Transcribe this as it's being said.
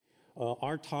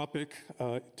Our topic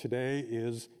today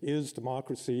is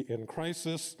democracy in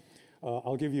crisis?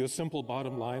 I'll give you a simple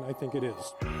bottom line. I think it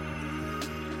is.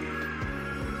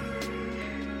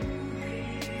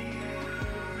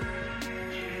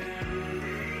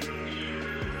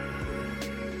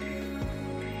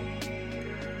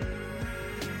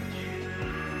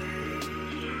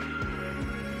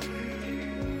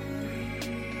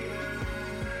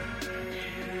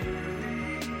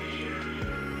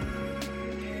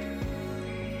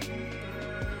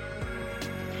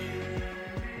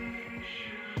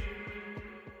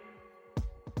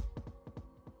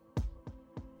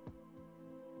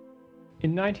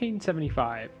 In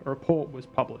 1975, a report was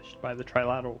published by the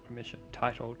Trilateral Commission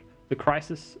titled The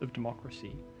Crisis of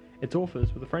Democracy. Its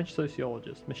authors were the French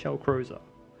sociologist Michel Crozier,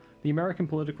 the American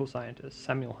political scientist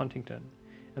Samuel Huntington,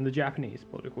 and the Japanese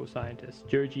political scientist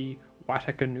Joji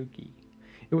Watakanuki.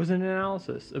 It was an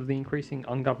analysis of the increasing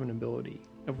ungovernability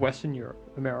of Western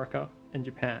Europe, America, and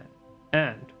Japan,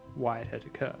 and why it had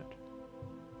occurred.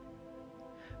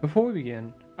 Before we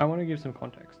begin, I want to give some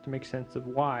context to make sense of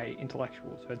why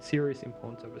intellectuals who had serious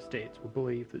influence over states would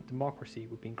believe that democracy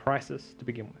would be in crisis to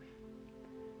begin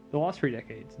with. The last 3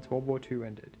 decades since World War II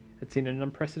ended had seen an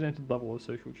unprecedented level of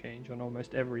social change on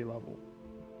almost every level.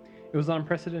 It was an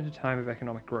unprecedented time of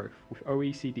economic growth, with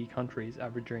OECD countries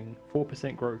averaging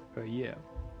 4% growth per year.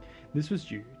 This was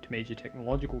due to major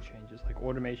technological changes like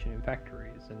automation in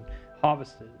factories and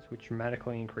harvesters, which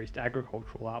dramatically increased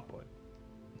agricultural output.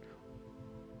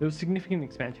 There was significant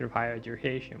expansion of higher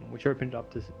education, which opened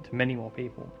up to many more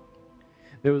people.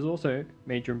 There was also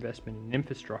major investment in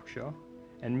infrastructure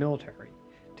and military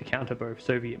to counter both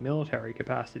Soviet military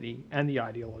capacity and the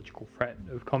ideological threat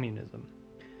of communism.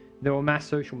 There were mass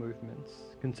social movements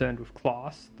concerned with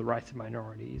class, the rights of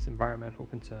minorities, environmental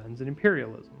concerns, and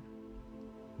imperialism.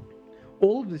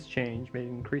 All of this change made it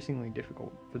increasingly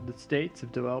difficult for the states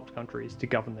of developed countries to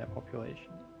govern their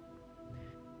population.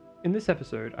 In this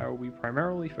episode, I will be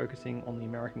primarily focusing on the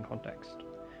American context.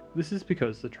 This is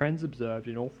because the trends observed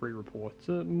in all 3 reports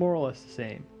are more or less the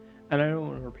same, and I don't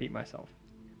want to repeat myself,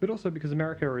 but also because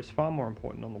America is far more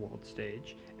important on the world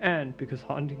stage, and because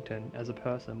Huntington as a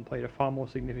person played a far more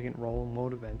significant role in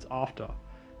world events after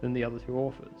than the other 2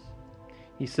 authors.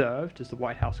 He served as the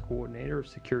White House coordinator of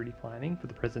security planning for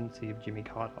the presidency of Jimmy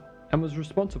Carter, and was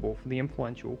responsible for the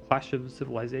influential Clash of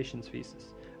Civilizations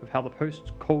thesis of how the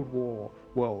post-Cold War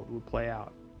world would play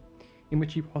out, in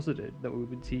which he posited that we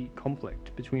would see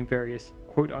conflict between various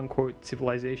quote-unquote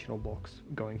civilizational blocks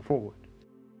going forward.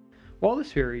 While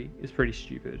this theory is pretty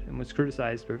stupid and was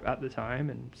criticized both at the time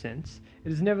and since, it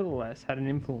has nevertheless had an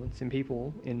influence in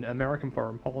people in American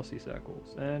foreign policy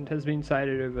circles, and has been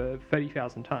cited over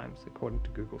 30,000 times according to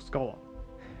Google Scholar.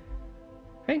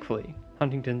 Thankfully,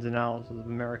 Huntington's analysis of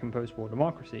American post-war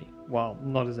democracy, while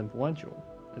not as influential,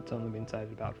 it's only been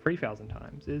cited about 3,000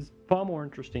 times, is far more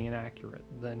interesting and accurate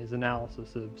than his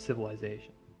analysis of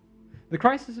civilization. The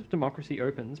crisis of democracy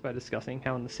opens by discussing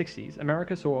how in the 60s,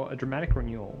 America saw a dramatic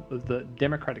renewal of the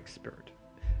democratic spirit.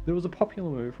 There was a popular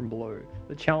move from below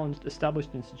that challenged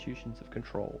established institutions of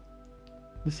control.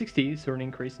 The 60s saw an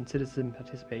increase in citizen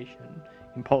participation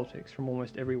in politics from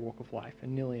almost every walk of life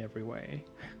in nearly every way.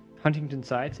 Huntington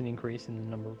cites an increase in the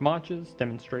number of marches,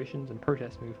 demonstrations, and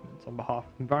protest movements on behalf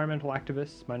of environmental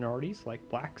activists, minorities like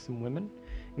blacks and women,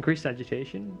 increased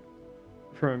agitation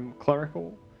from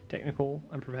clerical, technical,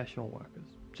 and professional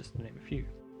workers, just to name a few.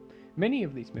 Many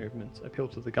of these movements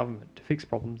appealed to the government to fix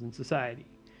problems in society,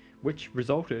 which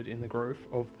resulted in the growth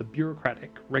of the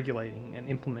bureaucratic, regulating, and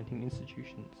implementing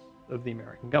institutions of the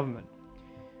American government.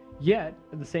 Yet,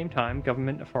 at the same time,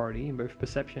 government authority in both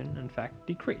perception and fact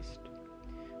decreased.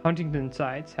 Huntington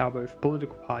cites how both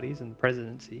political parties and the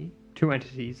presidency, 2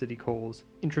 entities that he calls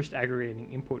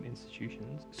interest-aggregating input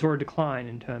institutions, saw a decline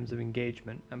in terms of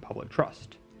engagement and public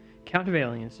trust.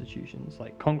 Countervailing institutions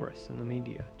like Congress and the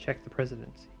media checked the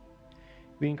presidency.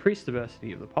 The increased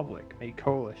diversity of the public made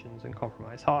coalitions and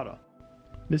compromise harder.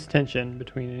 This tension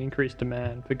between an increased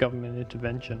demand for government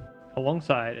intervention,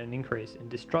 alongside an increase in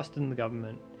distrust in the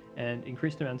government and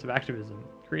increased amounts of activism,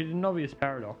 created an obvious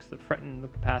paradox that threatened the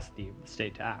capacity of the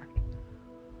state to act.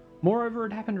 Moreover,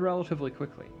 it happened relatively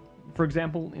quickly. For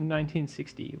example, in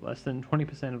 1960, less than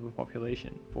 20% of the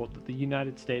population thought that the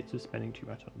United States was spending too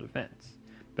much on defense,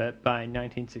 but by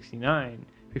 1969,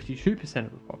 52%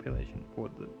 of the population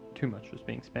thought that too much was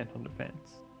being spent on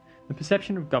defense. The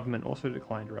perception of government also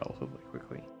declined relatively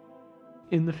quickly.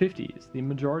 In the 50s, the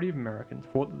majority of Americans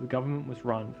thought that the government was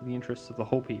run for the interests of the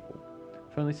whole people,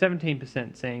 with only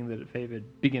 17% saying that it favored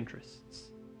big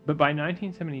interests. But by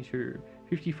 1972,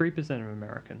 53% of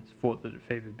Americans thought that it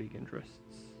favored big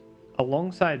interests.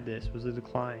 Alongside this was a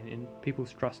decline in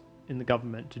people's trust in the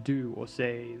government to do or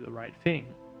say the right thing,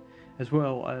 as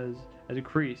well as a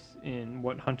decrease in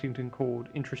what Huntington called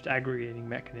interest aggregating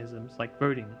mechanisms like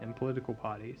voting and political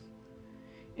parties.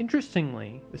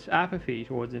 Interestingly, this apathy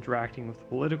towards interacting with the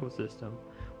political system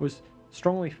was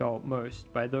strongly felt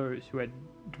most by those who had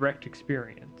direct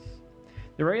experience.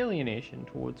 Their alienation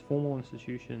towards formal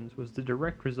institutions was the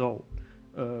direct result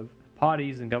of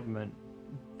parties and government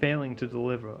failing to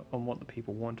deliver on what the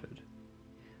people wanted.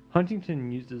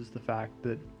 Huntington uses the fact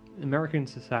that American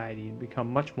society had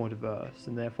become much more diverse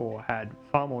and therefore had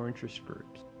far more interest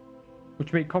groups,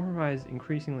 which made compromise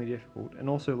increasingly difficult and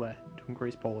also led to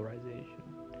increased polarization.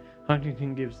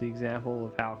 Huntington gives the example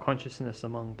of how consciousness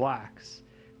among blacks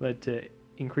led to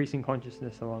increasing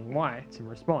consciousness among whites in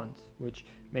response, which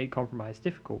made compromise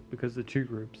difficult because the two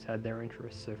groups had their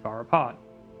interests so far apart.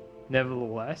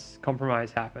 Nevertheless,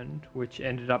 compromise happened, which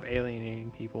ended up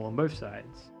alienating people on both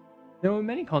sides. There were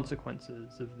many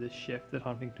consequences of this shift that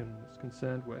Huntington was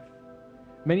concerned with,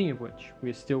 many of which we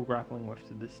are still grappling with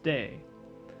to this day.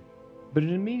 But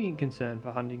an immediate concern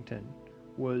for Huntington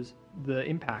was the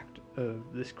impact of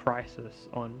this crisis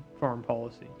on foreign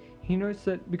policy. He notes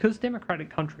that because democratic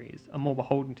countries are more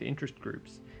beholden to interest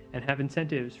groups and have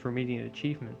incentives for immediate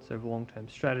achievements over long-term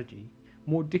strategy,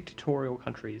 more dictatorial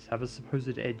countries have a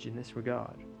supposed edge in this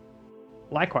regard.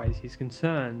 Likewise, he's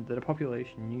concerned that a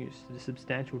population used to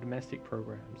substantial domestic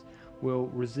programs will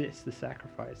resist the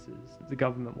sacrifices that the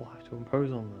government will have to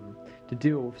impose on them to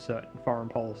deal with certain foreign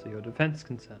policy or defense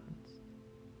concerns.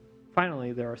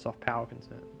 Finally, there are soft power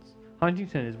concerns.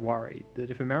 Huntington is worried that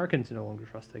if Americans no longer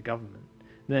trust their government,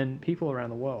 then people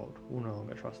around the world will no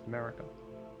longer trust America.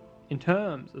 In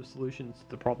terms of solutions to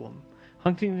the problem,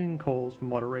 Huntington calls for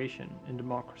moderation in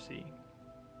democracy.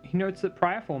 He notes that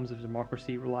prior forms of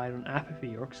democracy relied on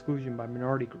apathy or exclusion by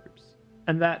minority groups,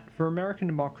 and that for American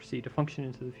democracy to function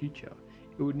into the future,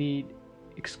 it would need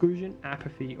exclusion,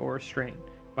 apathy, or restraint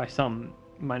by some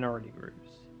minority groups.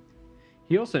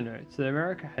 He also notes that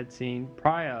America had seen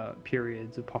prior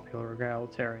periods of popular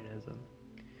egalitarianism,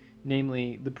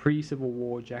 namely the pre-Civil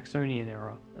War Jacksonian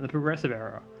era and the Progressive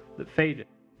era, that faded,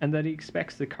 and that he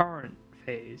expects the current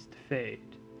phase to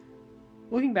fade.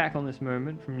 Looking back on this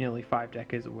moment from nearly 5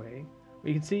 decades away,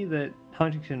 we can see that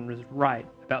Huntington was right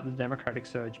about the democratic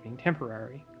surge being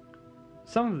temporary.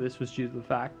 Some of this was due to the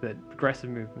fact that progressive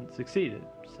movements succeeded,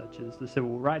 such as the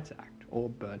Civil Rights Act, or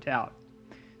burnt out,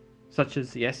 such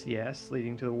as the SDS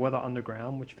leading to the Weather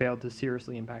Underground, which failed to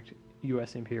seriously impact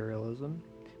US imperialism,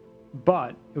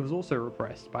 but it was also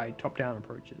repressed by top-down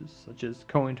approaches, such as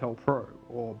COINTELPRO,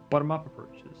 or bottom-up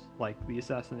approaches, like the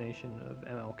assassination of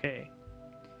MLK.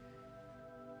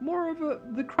 Moreover,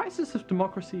 the crisis of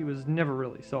democracy was never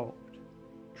really solved.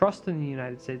 Trust in the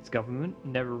United States government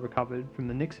never recovered from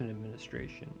the Nixon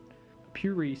administration. A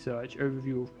Pew Research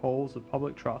overview of polls of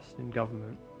public trust in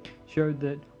government showed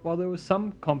that while there was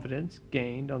some confidence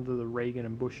gained under the Reagan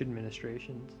and Bush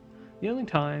administrations, the only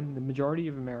time the majority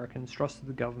of Americans trusted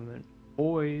the government,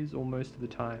 always or most of the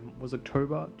time, was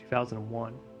October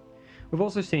 2001. We've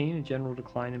also seen a general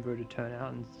decline in voter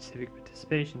turnout and civic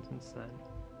participation since then.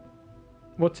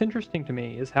 What's interesting to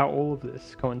me is how all of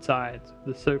this coincides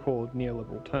with the so-called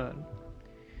neoliberal turn.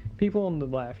 People on the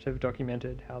left have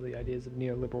documented how the ideas of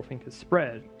neoliberal thinkers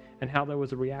spread, and how there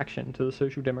was a reaction to the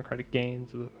social democratic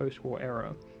gains of the post-war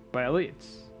era by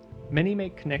elites. Many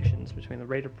make connections between the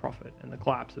rate of profit and the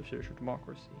collapse of social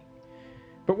democracy.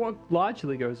 But what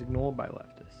largely goes ignored by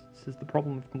leftists is the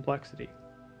problem of complexity.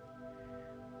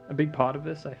 A big part of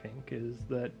this, I think, is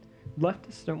that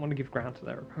leftists don't want to give ground to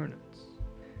their opponents.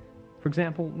 For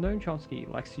example, Noam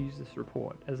Chomsky likes to use this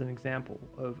report as an example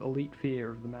of elite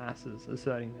fear of the masses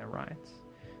asserting their rights.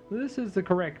 This is the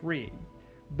correct read,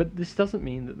 but this doesn't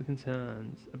mean that the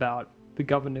concerns about the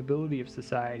governability of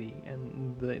society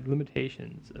and the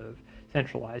limitations of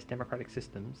centralized democratic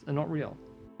systems are not real.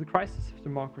 The crisis of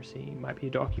democracy might be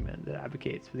a document that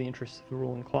advocates for the interests of the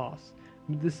ruling class,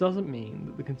 but this doesn't mean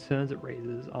that the concerns it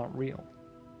raises aren't real.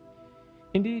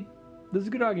 Indeed, there's a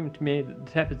good argument to be made that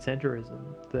the tepid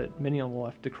centrism that many on the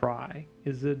left decry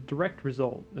is a direct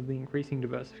result of the increasing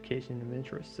diversification of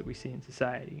interests that we see in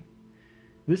society.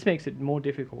 This makes it more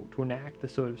difficult to enact the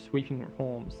sort of sweeping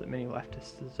reforms that many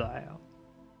leftists desire.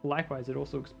 Likewise, it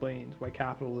also explains why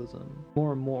capitalism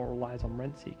more and more relies on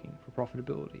rent-seeking for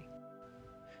profitability.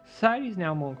 Society is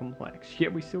now more complex,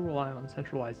 yet we still rely on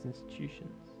centralized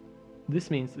institutions.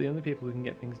 This means that the only people who can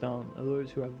get things done are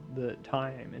those who have the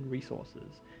time and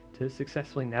resources to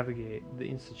successfully navigate the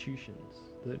institutions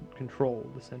that control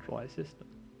the centralized system.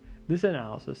 This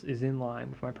analysis is in line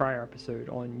with my prior episode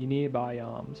on Yunir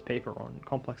Bar-Yam's paper on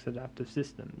complex adaptive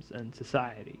systems and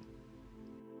society.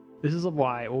 This is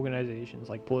why organizations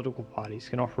like political parties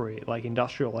can operate like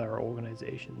industrial-era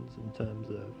organizations in terms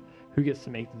of who gets to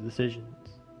make the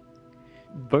decisions.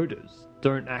 Voters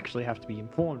don't actually have to be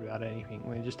informed about anything,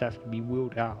 they just have to be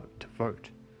willed out to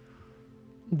vote.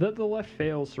 That the left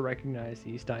fails to recognize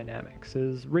these dynamics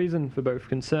is reason for both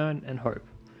concern and hope.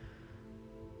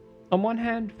 On one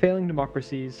hand, failing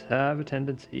democracies have a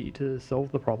tendency to solve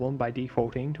the problem by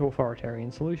defaulting to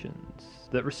authoritarian solutions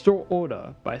that restore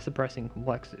order by suppressing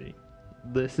complexity.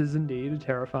 This is indeed a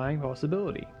terrifying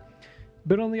possibility.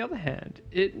 But on the other hand,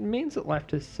 it means that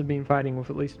leftists have been fighting with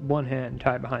at least one hand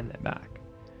tied behind their back.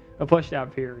 A fleshed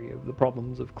out theory of the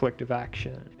problems of collective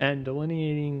action and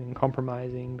delineating and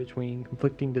compromising between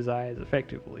conflicting desires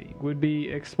effectively would be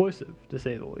explosive, to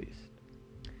say the least.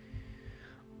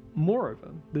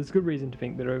 Moreover, there's good reason to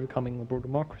think that overcoming liberal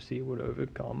democracy would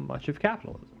overcome much of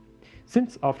capitalism,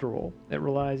 since, after all, it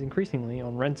relies increasingly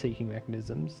on rent-seeking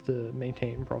mechanisms to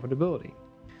maintain profitability.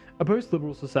 A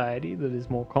post-liberal society that is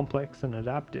more complex and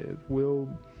adaptive will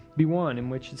be one in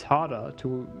which it's harder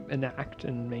to enact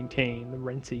and maintain the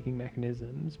rent-seeking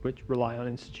mechanisms which rely on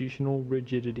institutional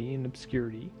rigidity and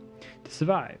obscurity to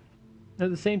survive.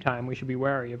 At the same time, we should be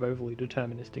wary of overly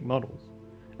deterministic models.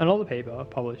 Another paper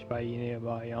published by Yunir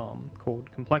Bar-Yam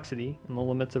called Complexity and the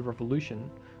Limits of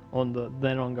Revolution on the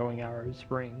then ongoing Arab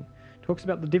Spring talks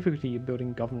about the difficulty of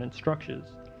building governance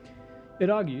structures.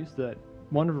 It argues that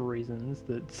one of the reasons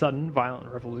that sudden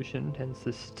violent revolution tends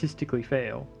to statistically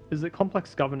fail is that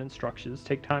complex governance structures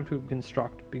take time to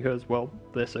construct because, well,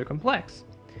 they're so complex.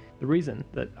 The reason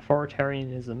that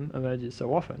authoritarianism emerges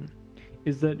so often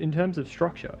is that in terms of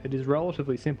structure, it is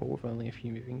relatively simple with only a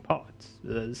few moving parts.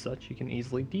 As such, you can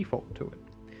easily default to it.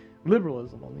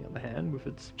 Liberalism, on the other hand, with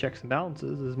its checks and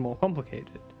balances, is more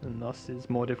complicated, and thus is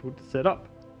more difficult to set up.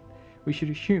 We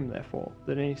should assume, therefore,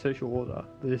 that any social order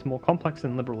that is more complex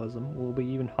than liberalism will be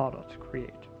even harder to create.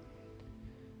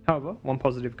 However, one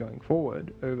positive going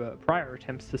forward over prior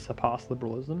attempts to surpass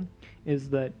liberalism is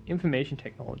that information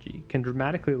technology can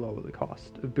dramatically lower the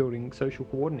cost of building social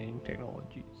coordinating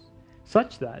technologies,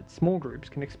 such that small groups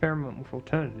can experiment with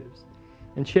alternatives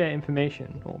and share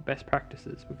information or best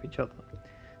practices with each other.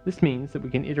 This means that we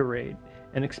can iterate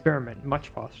and experiment much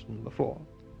faster than before.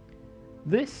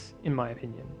 This, in my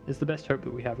opinion, is the best hope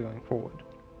that we have going forward.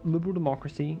 Liberal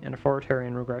democracy and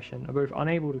authoritarian regression are both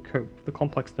unable to cope with the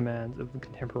complex demands of the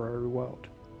contemporary world.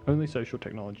 Only social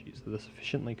technologies that are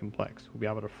sufficiently complex will be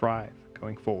able to thrive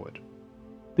going forward.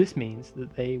 This means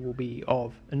that they will be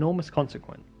of enormous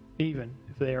consequence, even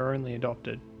if they are only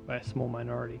adopted by a small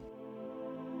minority.